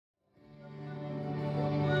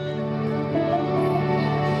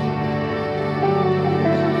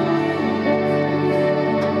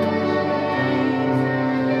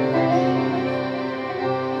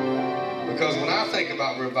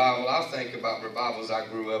about revivals I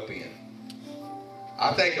grew up in.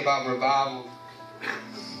 I think about revival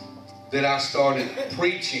that I started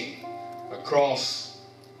preaching across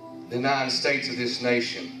the 9 states of this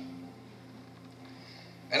nation.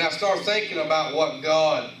 And I started thinking about what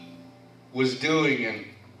God was doing and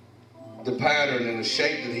the pattern and the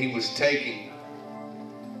shape that He was taking.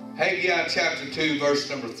 Haggai chapter 2, verse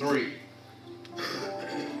number 3.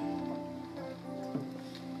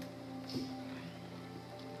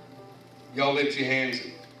 Y'all lift your hands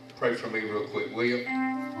and pray for me real quick, will you?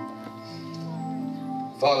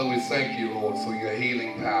 Father, we thank you, Lord, for your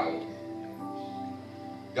healing power.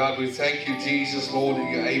 God, we thank you, Jesus, Lord, that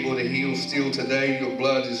you're able to heal still today. Your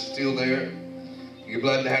blood is still there. Your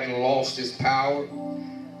blood hasn't lost its power.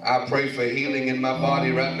 I pray for healing in my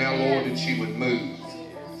body right now, Lord, that you would move.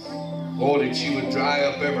 Lord, that you would dry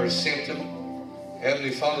up every symptom.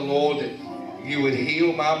 Heavenly Father, Lord, that you would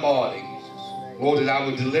heal my body. Lord, that I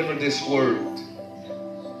would deliver this word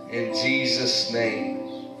in Jesus' name.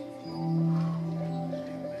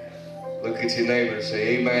 Look at your neighbor and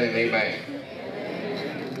say amen and amen.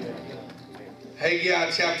 Haggai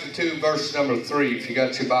chapter 2, verse number 3. If you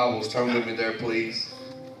got your Bibles, turn with me there, please.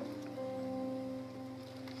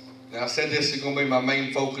 Now, I said this is going to be my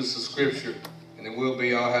main focus of Scripture, and it will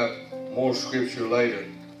be. I'll have more Scripture later.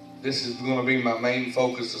 This is going to be my main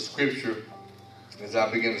focus of Scripture as I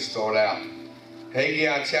begin to start out.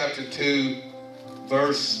 Haggai chapter 2,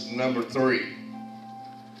 verse number 3.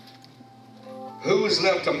 Who is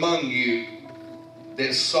left among you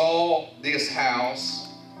that saw this house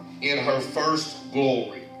in her first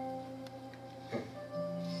glory?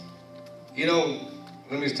 You know,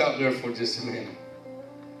 let me stop there for just a minute.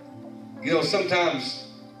 You know, sometimes,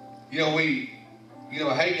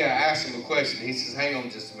 Haggai asked him a question. He says, hang on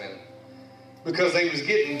just a minute. Because they was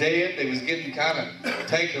getting dead. They was getting kind of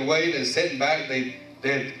taken away. They were sitting back.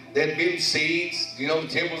 There'd been seeds. You know, the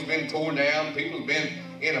temple's been torn down. People's been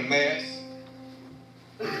in a mess.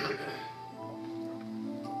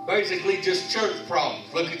 Basically just church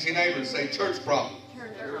problems. Look at your neighbor and say church problems.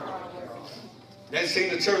 They'd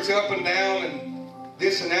seen the church up and down and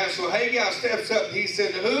this and that. So Haggai steps up and he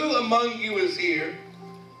said, who among you is here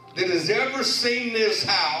that has ever seen this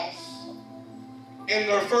house in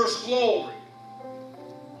their first glory?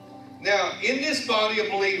 Now, in this body of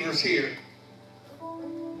believers here,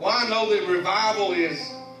 well, I know that revival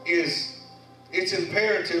it's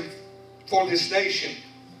imperative for this nation.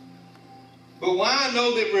 But why I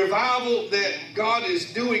know that revival, that God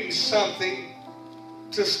is doing something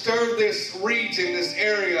to stir this region, this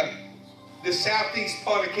area, the southeast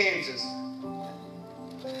part of Kansas.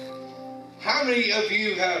 How many of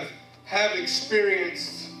you have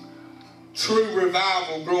experienced true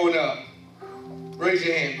revival growing up? Raise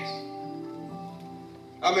your hands.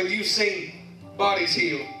 I mean, you've seen bodies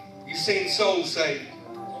healed. You've seen souls saved.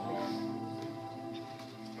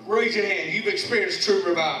 Raise your hand. You've experienced true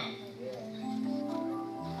revival.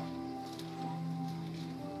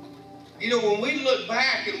 You know, when we look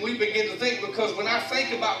back and we begin to think, because when I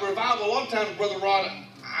think about revival, a lot of times, Brother Rod,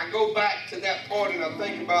 I go back to that part and I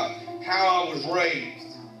think about how I was raised.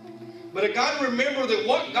 But I got to remember that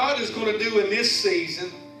what God is going to do in this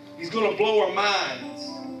season, He's going to blow our minds.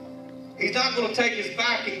 He's not going to take us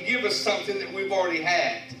back and give us something that we've already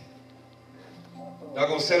had. Y'all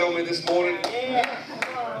going to sit on me this morning?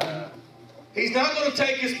 He's not going to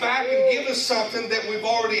take us back and give us something that we've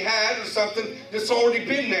already had or something that's already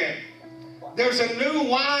been there. There's a new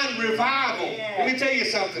wine revival. Let me tell you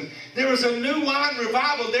something. There is a new wine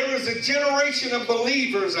revival. There is a generation of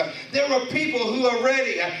believers. There are people who are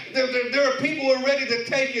ready. There are people who are ready to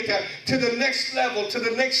take it to the next level, to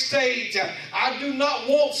the next stage. I do not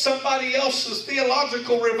want somebody else's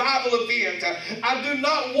theological revival event. I do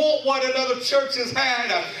not want what another church has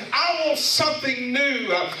had. I want something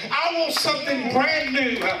new. I want something brand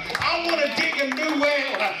new. I want to dig a new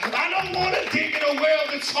well. I don't want to dig in a well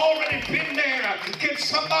that's already been there. Can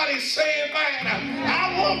somebody say amen?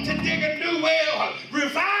 I want to dig a new well.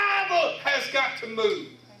 Revival has got to move.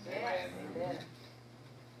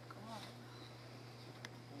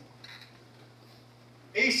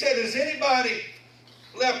 He said, is anybody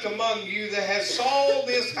left among you that has saw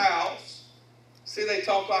this house? See, they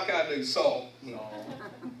talk like I do, saw.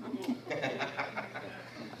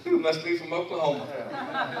 Who must be from Oklahoma?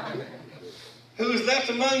 Who is left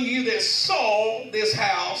among you that saw this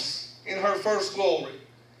house in her first glory?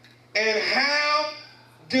 And how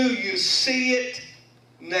do you see it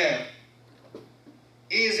now?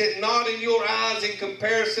 Is it not in your eyes in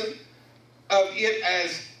comparison of it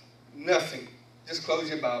as nothing? Just close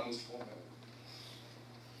your Bibles for a minute.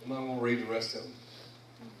 I'm not going to read the rest of them.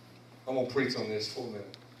 I'm going to preach on this for a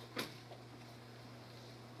minute.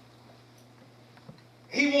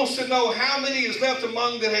 He wants to know how many is left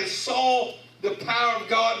among that has saw the power of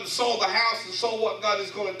God and saw the house and saw what God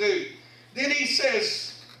is going to do. Then he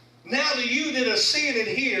says, now to you that are seeing it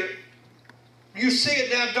here, you see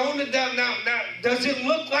it now, don't it? Now, does it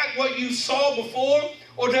look like what you saw before?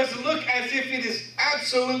 Or does it look as if it is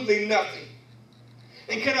absolutely nothing?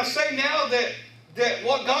 And can I say now that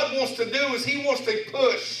what God wants to do is he wants to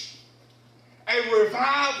push a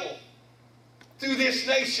revival through this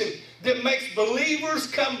nation that makes believers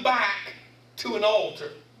come back to an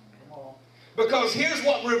altar. Because here's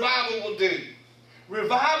what revival will do.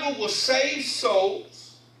 Revival will save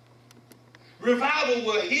souls. Revival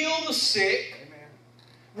will heal the sick. Amen.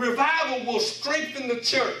 Revival will strengthen the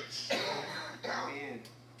church. Amen.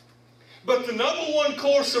 But the number one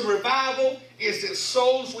course of revival is that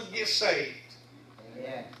souls would get saved.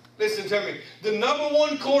 Amen. Listen to me. The number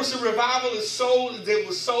one course of revival is souls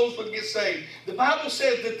would get saved. The Bible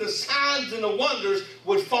says that the signs and the wonders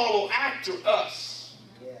would follow after us.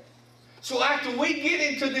 So after we get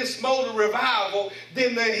into this mode of revival,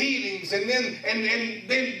 then the healings, and then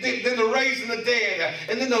the raising of the dead,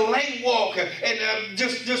 and then the lame walk, and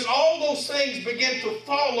just all those things begin to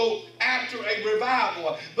follow after a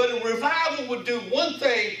revival. But a revival would do one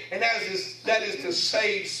thing, and that is to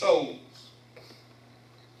save souls.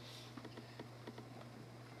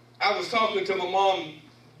 I was talking to my mom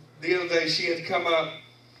the other day. She had come up,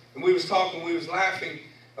 and we was talking, we was laughing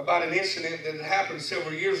about an incident that had happened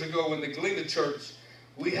several years ago in the Galena Church.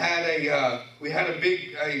 We had a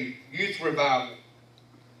big youth revival,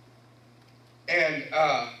 and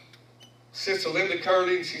Sister Linda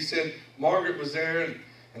Curley, and she said Margaret was there,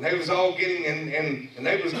 and they was all getting and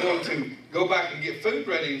they was going to go back and get food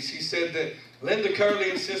ready. And she said that Linda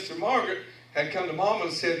Curley and Sister Margaret had come to Mama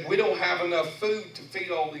and said, we don't have enough food to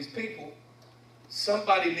feed all these people.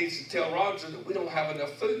 Somebody needs to tell Roger that we don't have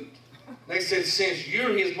enough food. They said, since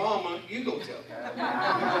you're his mama, you go tell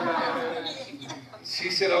him. She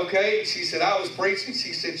said, okay. She said, I was preaching.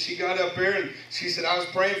 She said, she got up here and she said, I was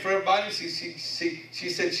praying for everybody. She said,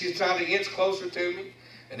 she's trying to inch closer to me.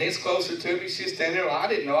 And inch closer to me. She's standing there. Well, I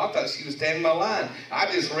didn't know. I thought she was standing in my line. I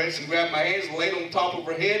just reached and grabbed my hands and laid on top of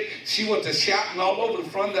her head. She went to shouting all over the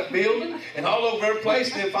front of that building and all over her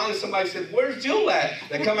place. And then finally somebody said, where's Jill at?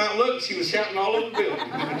 They come out and look. She was shouting all over the building.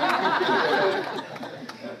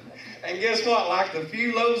 And guess what? Like the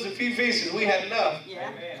few loaves and few fishes, we had enough.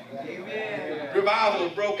 Yeah. Amen. Revival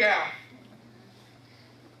broke out.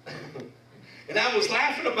 And I was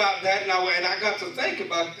laughing about that, and I got to thinking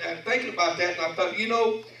about that, and I thought, you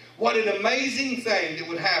know, what an amazing thing that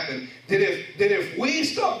would happen, that if we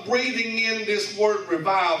start breathing in this word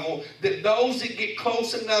revival, that those that get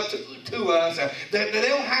close enough to us, that they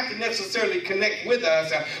don't have to necessarily connect with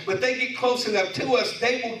us, but they get close enough to us,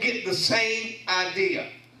 they will get the same idea.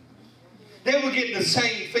 They will get the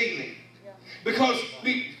same feeling. Because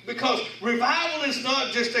revival is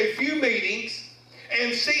not just a few meetings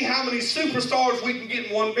and see how many superstars we can get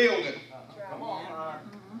in one building.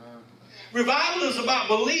 Revival is about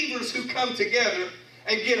believers who come together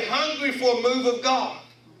and get hungry for a move of God.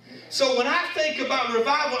 So when I think about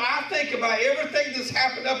revival, I think about everything that's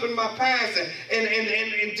happened up in my past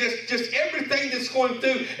and just everything that's going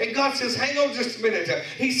through. And God says, hang on just a minute.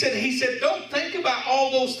 He said, don't think about all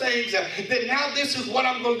those things that now this is what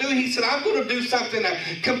I'm going to do. He said, I'm going to do something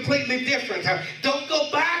completely different. Don't go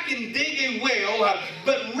back and dig a well,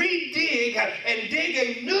 but redig and dig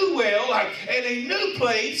a new well and a new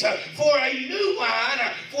place for a new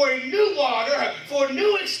wine, for a new water, for a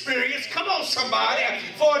new experience. Come on, somebody.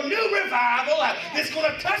 For a new revival that's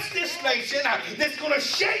going to touch this nation, that's going to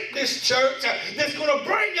shape this church, that's going to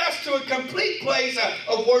bring us to a complete place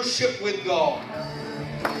of worship with God.